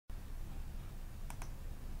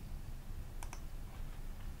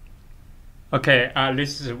Okay,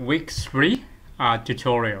 this is week 3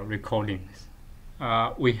 tutorial recordings.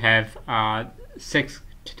 We have 6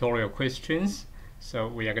 tutorial questions, so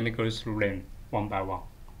we are going to go through them one by one.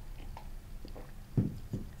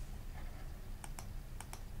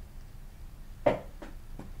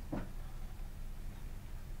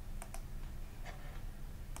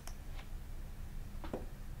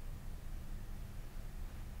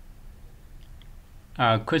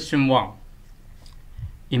 Question 1.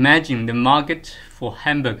 Imagine the market for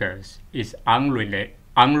hamburgers is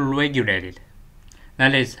unregulated.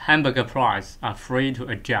 That is, hamburger prices are free to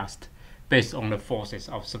adjust based on the forces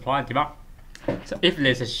of supply and demand. So if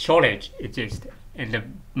there's a shortage exists in the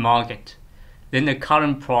market, then the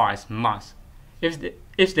current price must.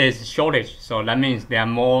 If there's a shortage, so that means there are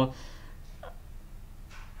more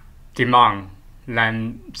demand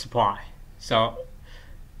than supply. So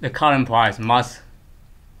the current price must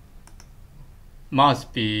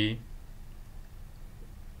be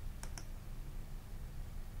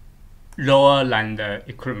lower than the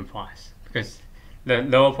equivalent price, because the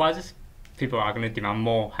lower prices, people are going to demand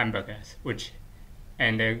more hamburgers,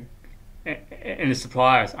 and the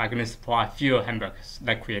suppliers are going to supply fewer hamburgers.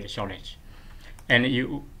 That create a shortage, and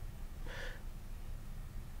you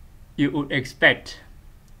would expect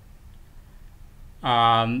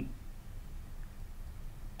buyers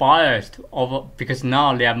to because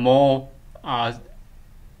now there are more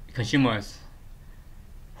consumers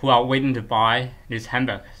who are waiting to buy these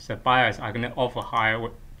hamburgers. The buyers are going to offer higher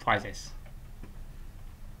prices.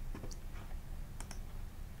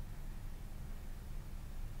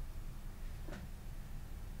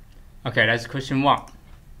 Okay, that's question 1.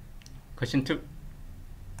 Question 2.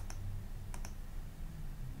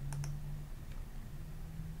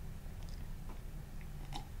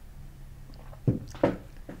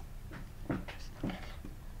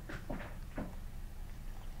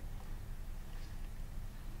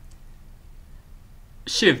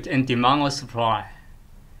 Shift in demand or supply.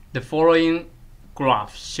 The following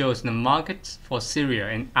graph shows the market for cereal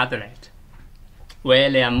in Adelaide,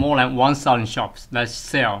 where there are more than 1,000 shops that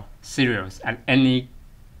sell cereals at any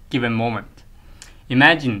given moment.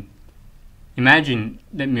 Imagine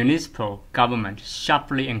the municipal government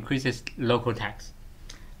sharply increases local tax,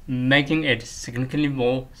 making it significantly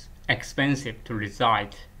more expensive to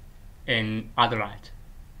reside in Adelaide.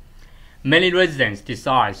 Many residents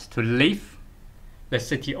decide to leave the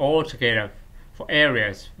city altogether for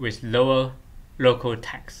areas with lower local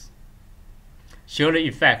tax. Show the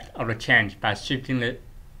effect of the change by shifting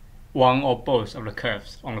one or both of the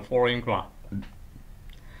curves on the following graph.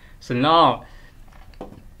 So now,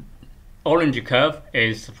 orange curve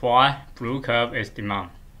is supply, blue curve is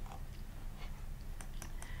demand.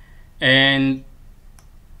 And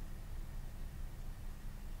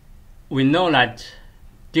we know that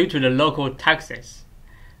due to the local taxes,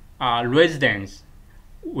 residents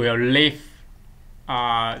will leave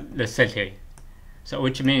the city. So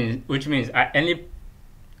which means at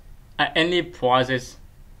any prices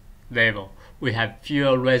level, we have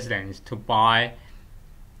fewer residents to buy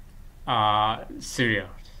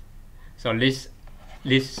cereals. So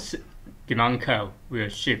this demand curve will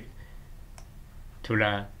shift to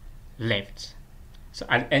the left. So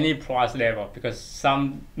at any price level, because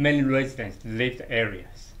many residents leave the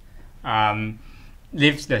areas,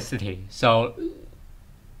 leaves the city, so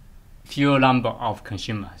fewer number of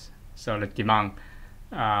consumers, so the demand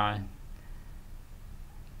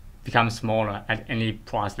becomes smaller at any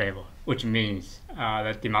price level, which means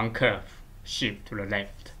the demand curve shift to the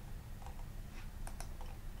left.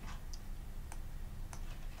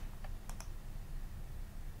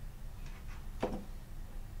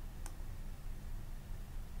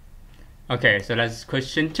 Okay, so that's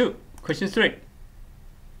question 2. Question 3.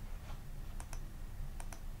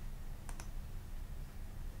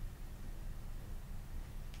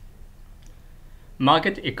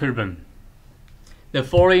 Market equilibrium. The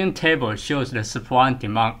following table shows the supply and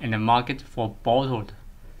demand in the market for bottled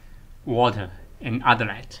water in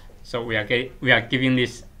Adelaide. So we are giving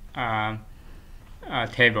this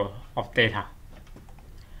table of data.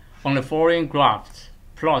 On the following graphs,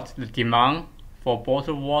 plot the demand for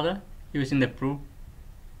bottled water using the blue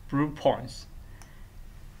points,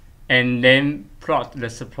 and then plot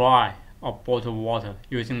the supply of bottled water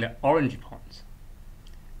using the orange points.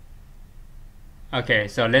 Okay,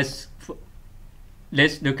 so let's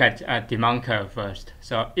look at demand curve first.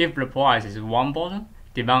 So if the price is 1 bottle,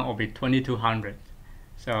 demand will be 2,200.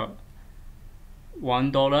 So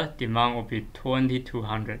 $1 demand will be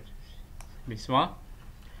 2,200. This one.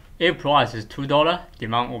 If price is $2,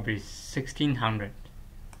 demand will be 1,600.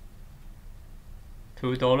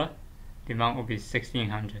 $2 demand will be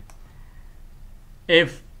 1,600.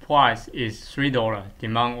 If price is $3,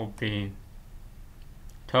 demand will be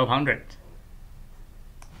 1200.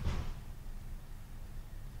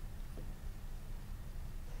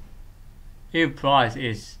 If price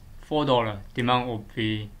is $4, demand will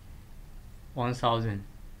be 1000.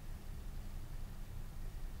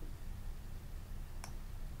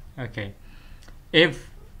 Okay.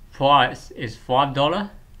 If price is $5,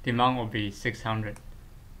 demand will be 600.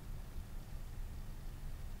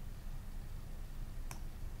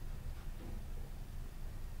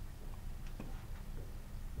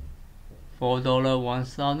 $4,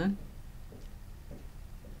 1000.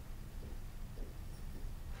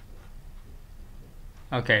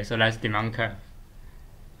 Okay, so that's demand curve.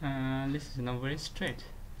 This is not very straight.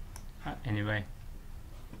 Anyway,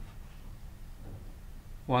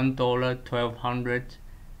 $1, 1200,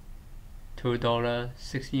 $2,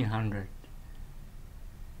 1600,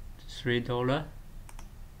 $3,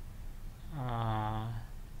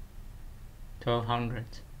 1200,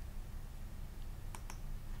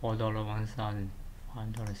 $4, 1000,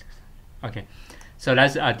 $5, 600. Okay, so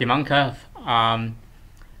that's a demand curve.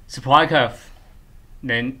 Supply curve.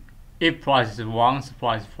 Then if price is 1,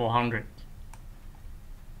 supply is 400.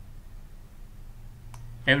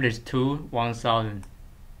 If it is 2, 1000.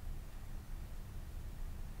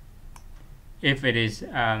 If it is 3,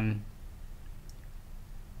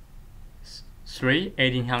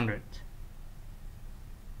 1800.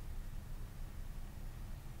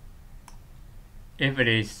 If it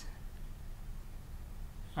is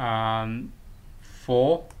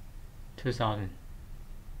 4, 2000.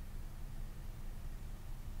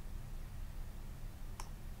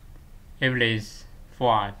 If it is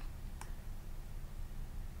 5,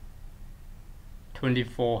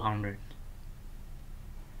 2400.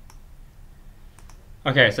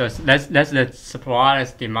 Okay, so that's the supply,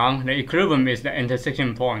 that's demand. The equilibrium is the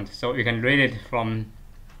intersection point, so you can read it from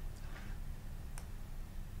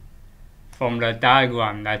the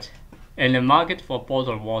diagram that in the market for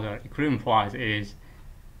bottled water, equilibrium price is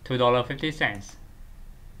 $2.50.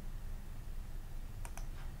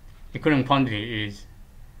 Equivalent quantity is,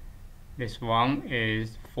 this one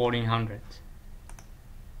is 1400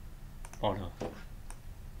 bottle.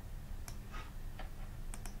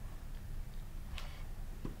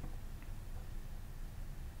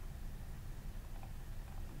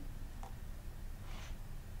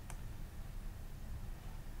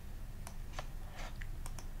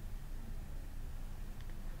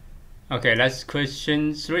 Okay, that's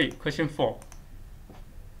question 3. Question 4.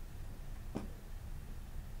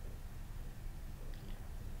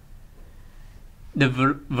 The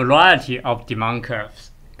variety of demand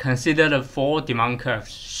curves. Consider the 4 demand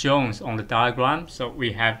curves shown on the diagram. So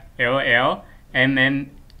we have LL, MM,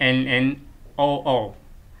 NN, OO.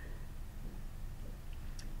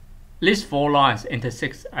 These 4 lines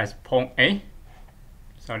intersect as point A.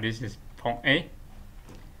 So this is point A.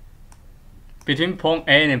 Between point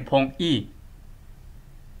A and point E.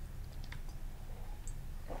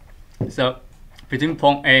 So between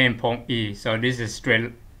point A and point E, so this is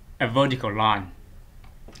straight, a vertical line.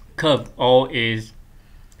 Curve O is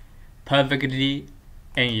perfectly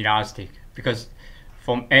inelastic because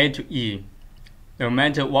from A to E, no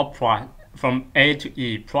matter what price, from A to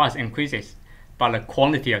E, price increases, but the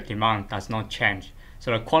quantity of demand does not change.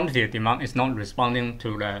 So the quantity of demand is not responding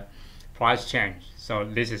to the price change. So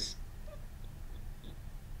this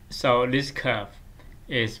curve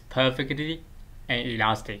is perfectly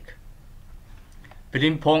inelastic.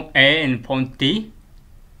 Between point A and point D,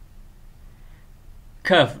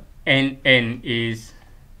 curve NN is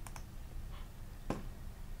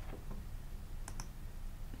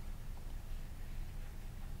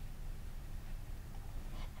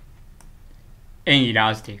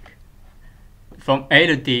inelastic. From A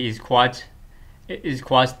to D is quite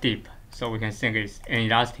steep, so we can think it's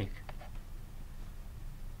inelastic.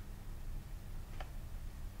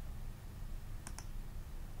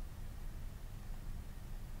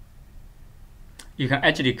 You can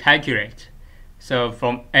actually calculate. So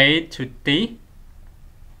from A to D,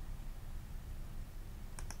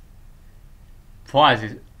 price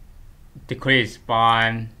is decreased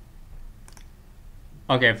by,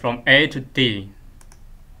 okay, from A to D,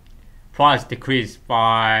 price decreased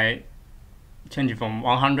by changing from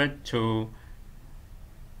 100 to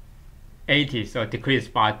 80, so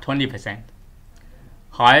decreased by 20%.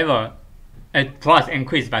 However, price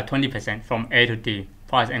increased by 20% from A to D,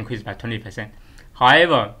 price increased by 20%.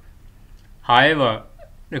 However,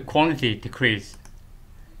 the quantity decreased.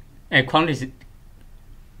 Let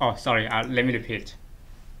me repeat.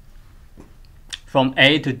 From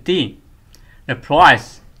A to D, the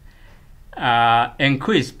price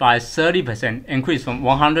increased by 30%, increased from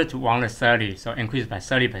 100 to 130, so increased by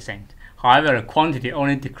 30%. However, the quantity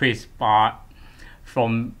only decreased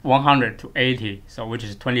from 100 to 80, so which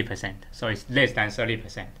is 20%, so it's less than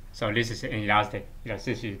 30%. So this is inelastic.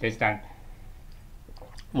 Elasticity is less than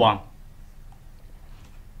 1.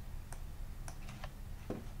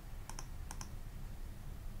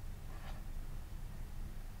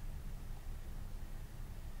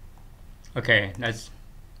 Okay, that's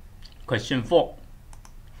question 4.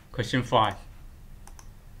 Question 5.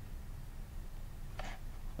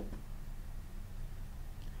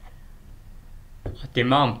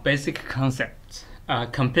 Demand basic concepts.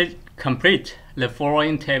 Complete the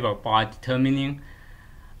following table by determining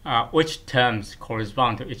which terms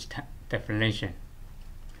correspond to each definition.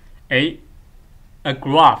 A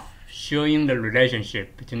graph showing the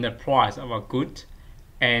relationship between the price of a good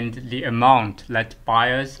and the amount that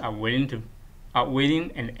buyers are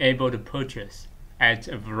willing and able to purchase at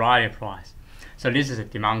a variety of price. So this is a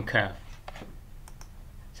demand curve.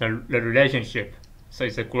 So the relationship, so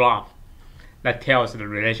it's a graph that tells the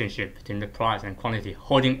relationship between the price and quantity,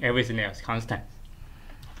 holding everything else constant.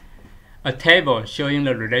 A table showing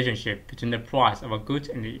the relationship between the price of a good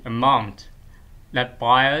and the amount that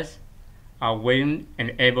buyers are willing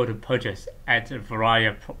and able to purchase at a variety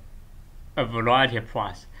of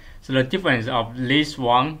price. So the difference of this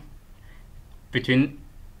one between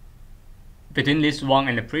this one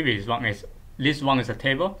and the previous one is this one is a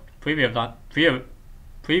table, previous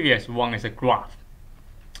one is a graph.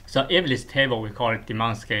 So if this table, we call it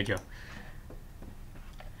demand schedule.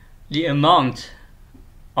 The amount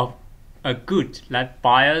of a good that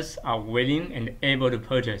buyers are willing and able to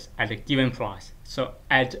purchase at a given price. So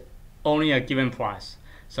at only a given price.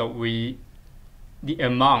 So the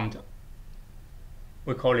amount,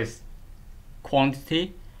 we call this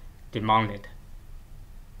quantity demanded.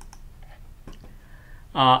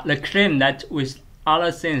 The claim that with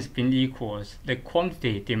other things being equals, the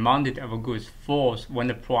quantity demanded of goods falls when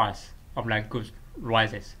the price of that goods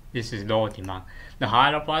rises. This is lower demand. The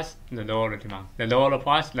higher the price, the lower the demand. The lower the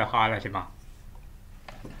price, the higher the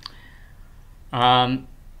demand.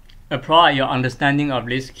 Apply your understanding of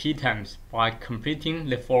these key terms by completing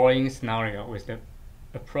the following scenario with the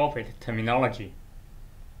appropriate terminology.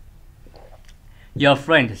 Your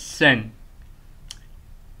friend Sen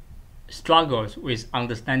struggles with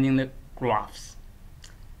understanding the graphs.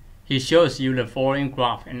 He shows you the following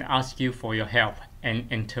graph and asks you for your help in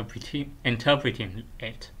interpreting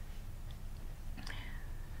it.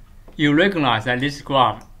 You recognize that this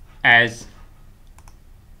graph as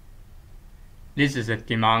this is a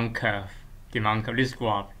demand curve. This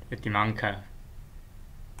graph, the demand curve.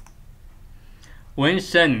 When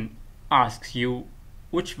Sen asks you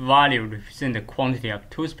which value represents the quantity of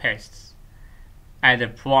toothpastes at the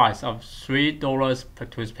price of $3 per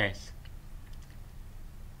toothpaste,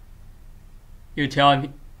 you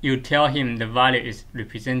tell him the value is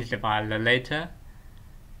represented by the letter.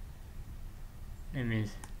 That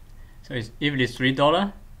means, so if it is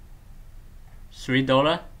 $3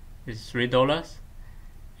 is $3,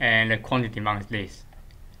 and the quantity demand is this.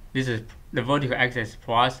 This is the vertical axis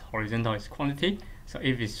price, horizontal is quantity. So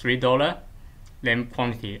if it's $3, then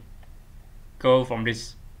quantity go from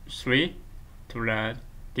this 3 to the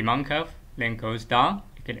demand curve, then goes down,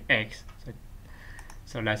 you get X.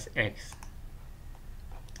 So that's X.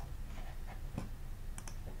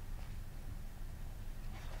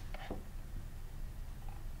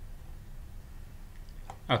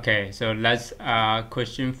 Okay, so that's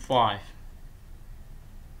question 5.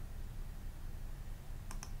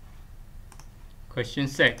 Question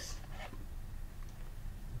 6.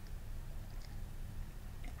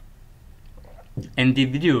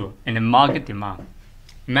 Individual and market demand.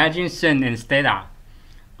 Imagine Sen and Stella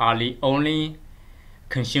are the only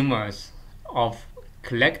consumers of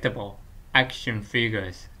collectible action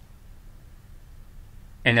figures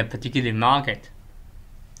in a particular market.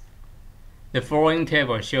 The following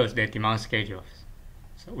table shows their demand schedules.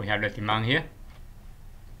 So we have the demand here.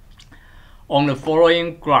 On the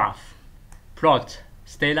following graph, plot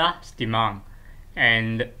Stella's demand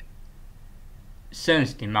and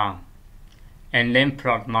Sen's demand, and then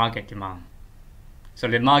plot market demand. So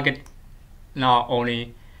the market now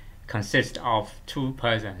only consists of 2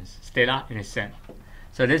 persons, Stella and Sen.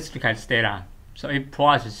 So let's look at Stella. So if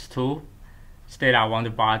price is 2, Stella want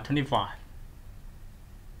to buy 25.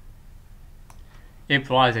 If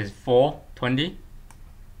price is 4, 20.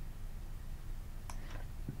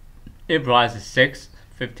 If price is 6,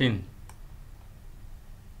 15.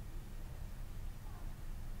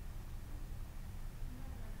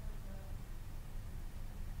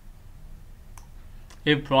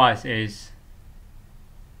 if price is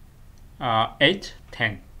 8,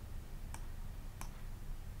 10.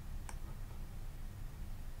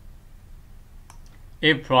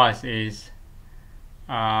 If price is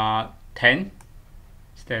 10,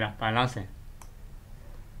 stella balancing.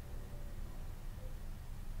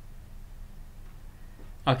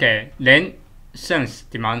 Okay, then since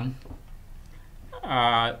demand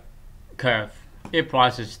curve, if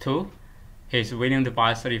price is 2, he's willing to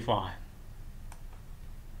buy 35.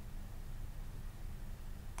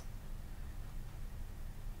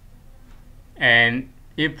 And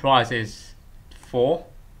if price is 4,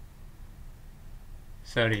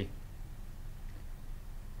 30,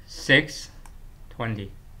 6,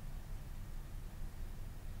 20,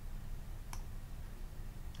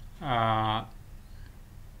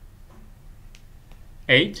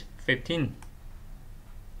 8, 15,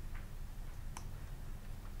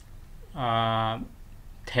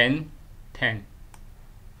 10, 10.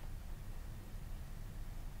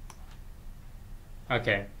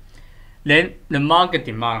 Okay, then the market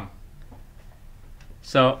demand.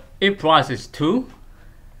 So if price is 2,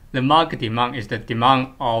 the market demand is the demand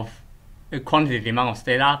of the quantity demand of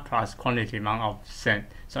stella plus quantity demand of cent.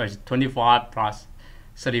 So it's 25 plus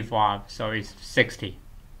 35, so it's 60.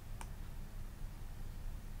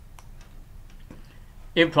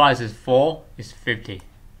 If price is 4, it's 50.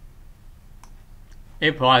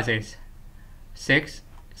 If price is 6,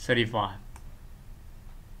 35.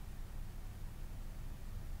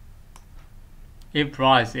 If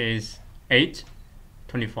price is 8,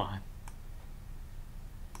 25.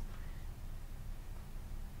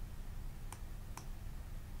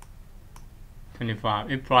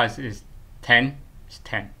 If price is 10, it's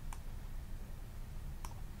 10.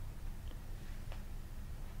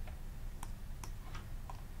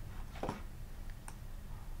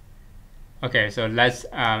 Okay, so let's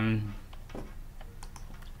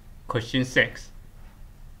question 6.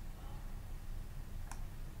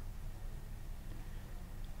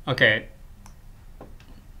 Okay,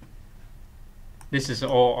 this is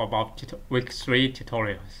all about week 3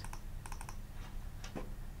 tutorials.